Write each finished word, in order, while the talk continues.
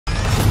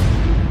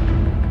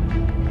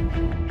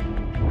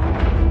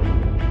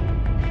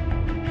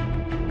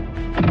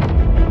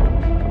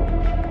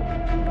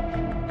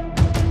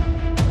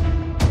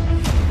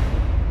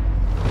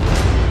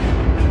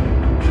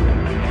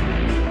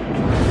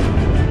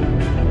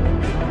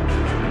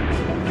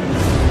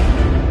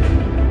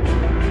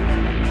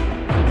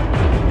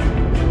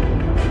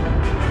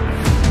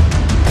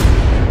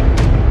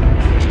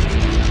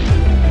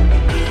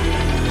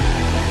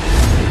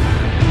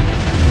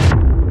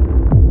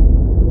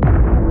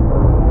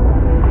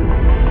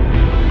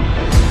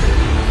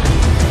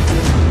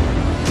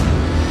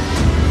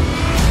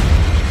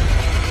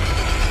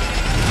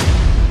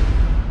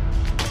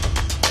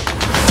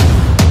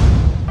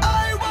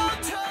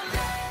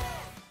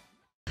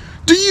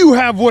you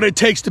have what it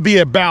takes to be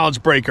a balance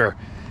breaker?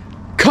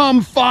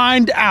 Come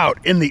find out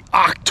in the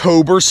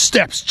October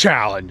Steps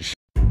Challenge.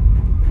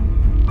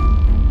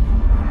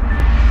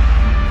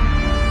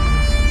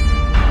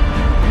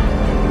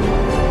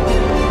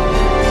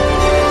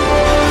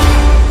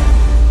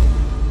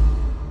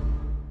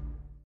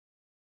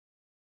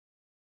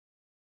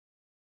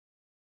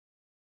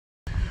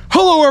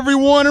 Hello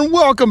everyone and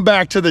welcome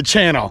back to the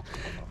channel.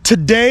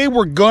 Today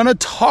we're gonna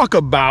talk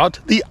about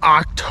the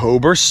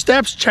October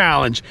Steps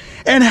Challenge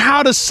and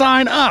how to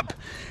sign up.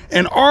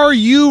 And are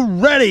you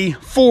ready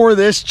for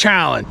this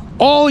challenge?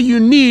 All you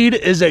need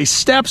is a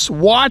Steps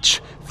watch,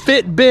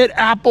 Fitbit,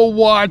 Apple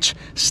Watch,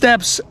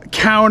 Steps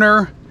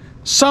counter,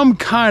 some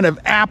kind of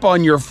app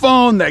on your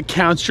phone that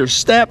counts your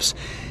steps.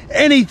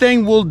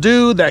 Anything will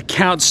do that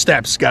counts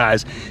steps,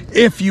 guys,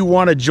 if you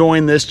want to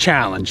join this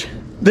challenge.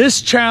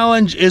 This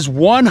challenge is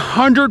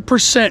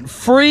 100%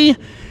 free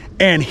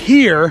and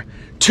here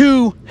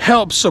to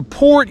help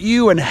support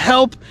you and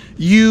help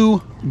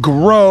you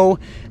grow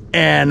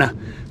and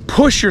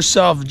push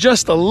yourself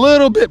just a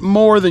little bit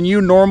more than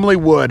you normally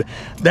would.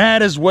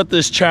 That is what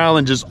this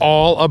challenge is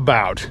all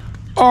about.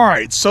 All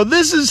right, so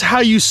this is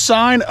how you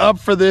sign up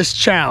for this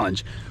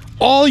challenge.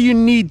 All you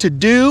need to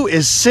do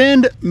is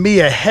send me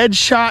a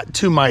headshot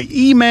to my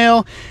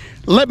email.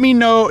 Let me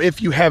know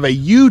if you have a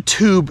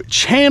YouTube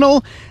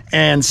channel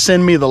and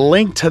send me the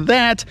link to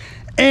that.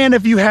 And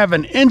if you have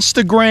an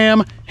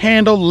Instagram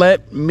handle,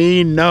 let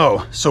me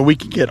know so we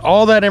can get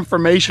all that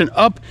information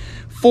up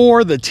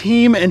for the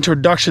team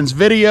introductions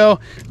video.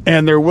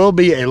 And there will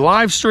be a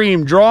live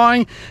stream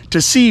drawing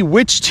to see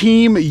which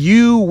team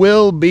you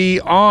will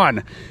be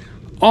on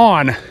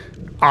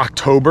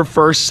October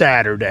 1st,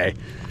 Saturday.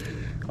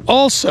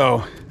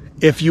 Also,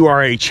 if you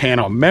are a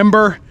channel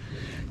member,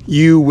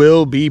 you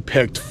will be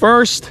picked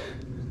first.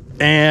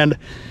 And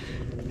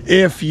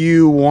if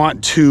you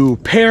want to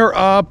pair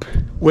up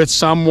with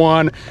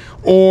someone,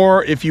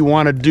 or if you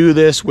want to do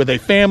this with a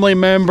family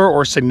member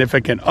or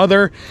significant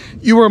other,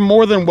 you are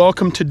more than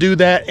welcome to do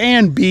that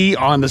and be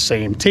on the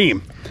same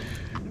team.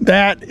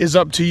 That is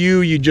up to you.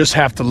 You just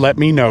have to let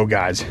me know,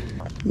 guys.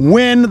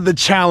 When the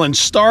challenge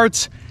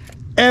starts,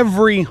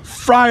 every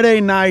Friday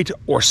night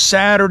or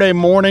Saturday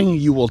morning,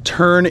 you will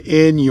turn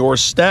in your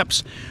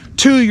steps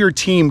to your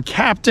team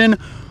captain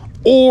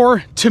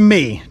or to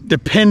me,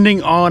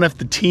 depending on if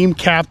the team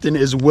captain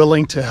is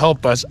willing to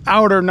help us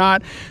out or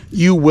not.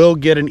 You will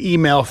get an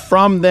email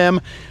from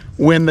them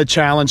when the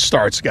challenge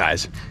starts,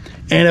 guys.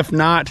 And if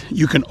not,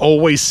 you can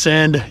always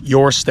send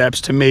your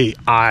steps to me.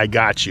 I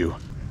got you.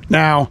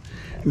 Now,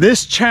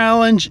 this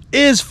challenge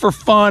is for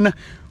fun.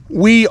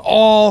 We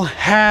all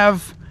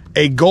have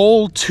a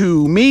goal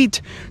to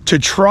meet to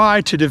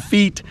try to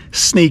defeat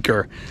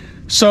Sneaker.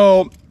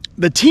 So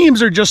the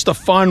teams are just a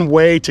fun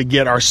way to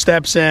get our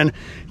steps in.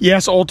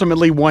 Yes,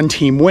 ultimately one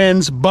team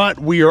wins, but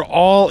we are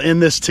all in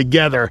this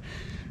together.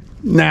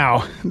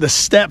 Now, the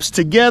steps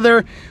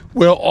together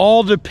will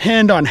all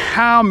depend on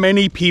how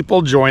many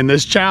people join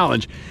this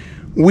challenge.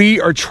 We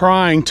are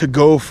trying to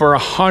go for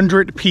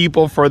 100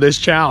 people for this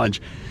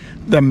challenge.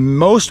 The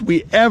most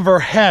we ever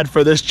had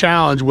for this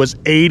challenge was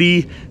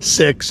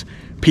 86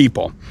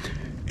 people.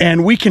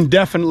 And we can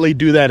definitely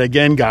do that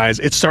again, guys.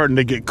 It's starting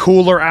to get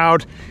cooler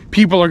out.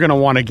 People are gonna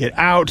wanna get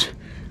out.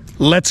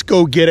 Let's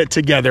go get it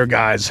together,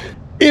 guys.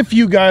 If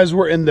you guys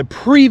were in the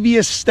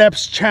previous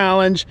Steps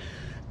Challenge,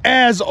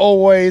 as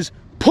always,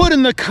 put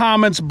in the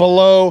comments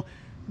below,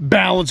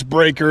 balance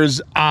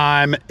breakers,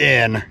 I'm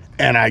in,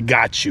 and I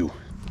got you.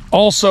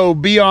 Also,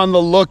 be on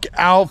the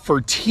lookout for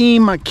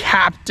team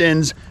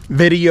captains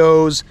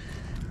videos,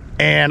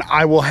 and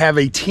I will have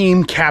a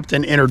team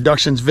captain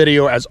introductions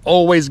video as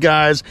always,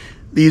 guys.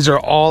 These are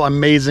all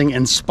amazing,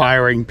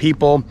 inspiring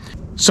people.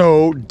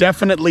 So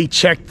definitely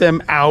check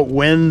them out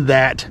when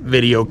that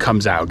video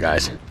comes out,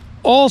 guys.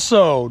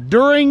 Also,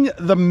 during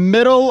the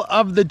middle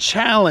of the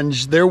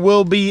challenge, there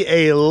will be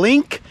a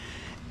link.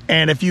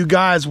 And if you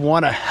guys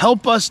want to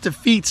help us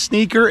defeat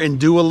Sneaker and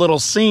do a little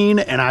scene,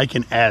 and I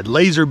can add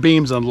laser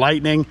beams and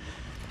lightning,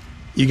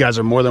 you guys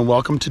are more than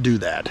welcome to do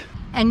that.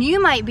 And you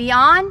might be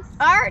on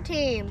our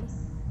team.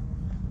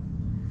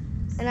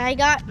 And I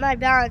got my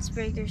balance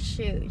breaker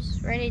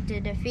shoes ready to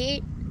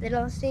defeat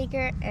Little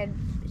Sneaker and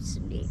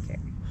Sneaker.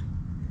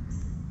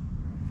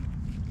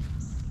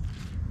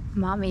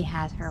 Mommy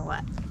has her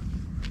what?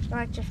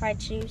 Electrified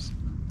shoes.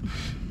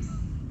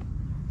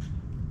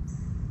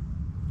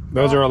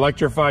 Those are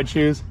electrified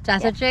shoes?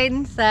 That's what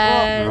Jaden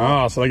said.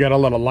 Oh, so they got a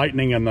little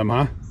lightning in them,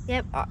 huh?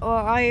 Yep. Well,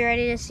 are you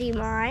ready to see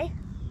my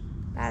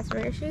balance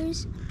breaker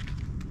shoes?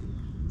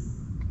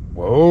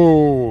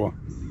 Whoa.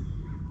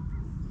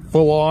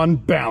 Full-on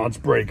balance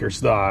breaker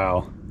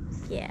style.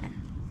 Yeah.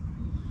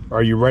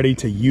 Are you ready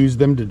to use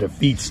them to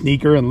defeat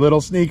Sneaker and Little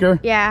Sneaker?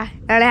 Yeah,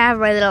 and I have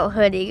my little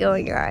hoodie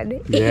going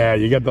on. Yeah,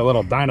 you got the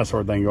little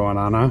dinosaur thing going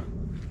on, huh?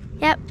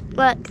 Yep,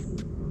 look.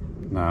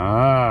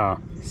 Ah.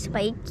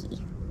 Spiky.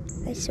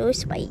 They're so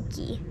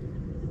spiky.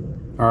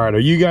 All right, are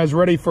you guys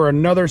ready for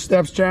another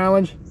Steps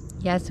Challenge?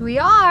 Yes, we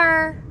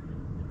are.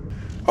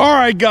 All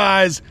right,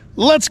 guys,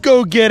 let's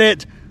go get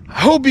it. I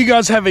hope you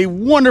guys have a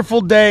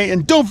wonderful day,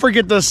 and don't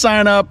forget to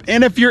sign up.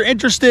 And if you're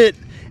interested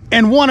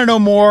and want to know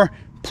more,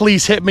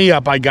 please hit me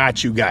up. I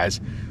got you guys.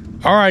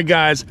 All right,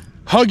 guys.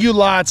 Hug you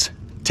lots.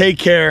 Take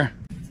care.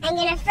 I'm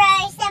gonna throw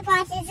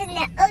stepwatches in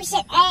the ocean,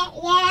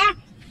 yeah.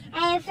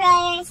 I'm gonna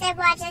throw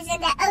stepwatches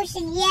in the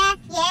ocean, yeah.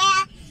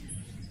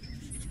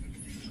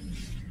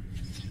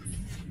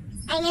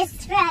 I'm gonna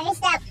throw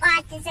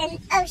stepwatches in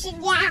the ocean,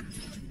 yeah.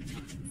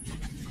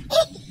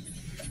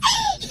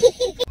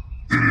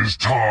 It is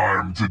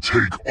time to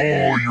take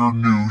all your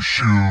new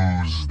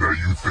shoes that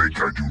you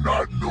think I do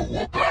not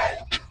know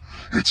about.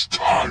 It's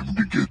time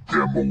to get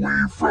them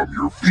away from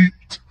your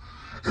feet.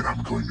 And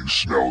I'm going to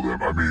smell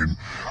them. I mean,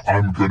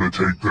 I'm going to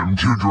take them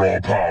to draw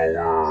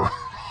power.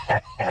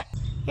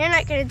 You're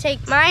not gonna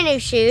take my new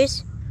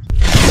shoes.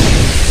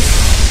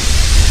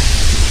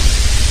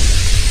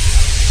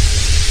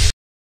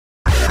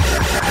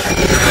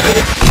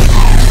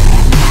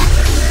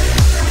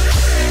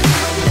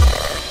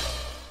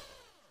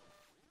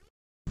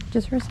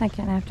 Just for a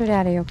second after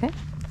Daddy, okay?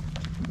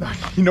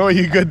 You know what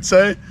you could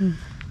say?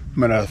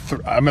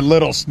 I'm a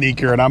little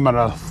sneaker, and I'm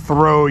gonna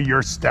throw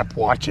your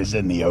stepwatches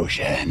in the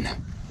ocean.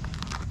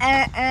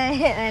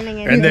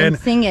 And then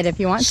Sing it if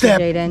you want to,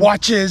 Jaden.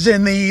 Stepwatches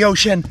in the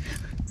ocean.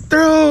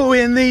 Throw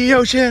in the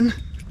ocean.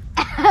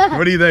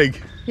 What do you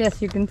think?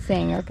 Yes, you can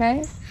sing,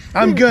 okay?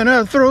 I'm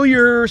gonna throw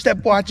your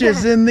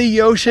stepwatches in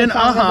the ocean.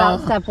 Song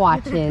about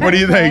stepwatches. What do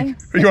you okay? think?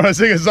 You want to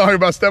sing a song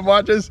about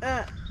stepwatches?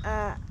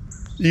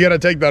 You gotta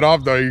take that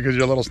off though, because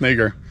you're a little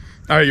sneaker.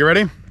 All right, you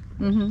ready?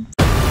 Mm-hmm.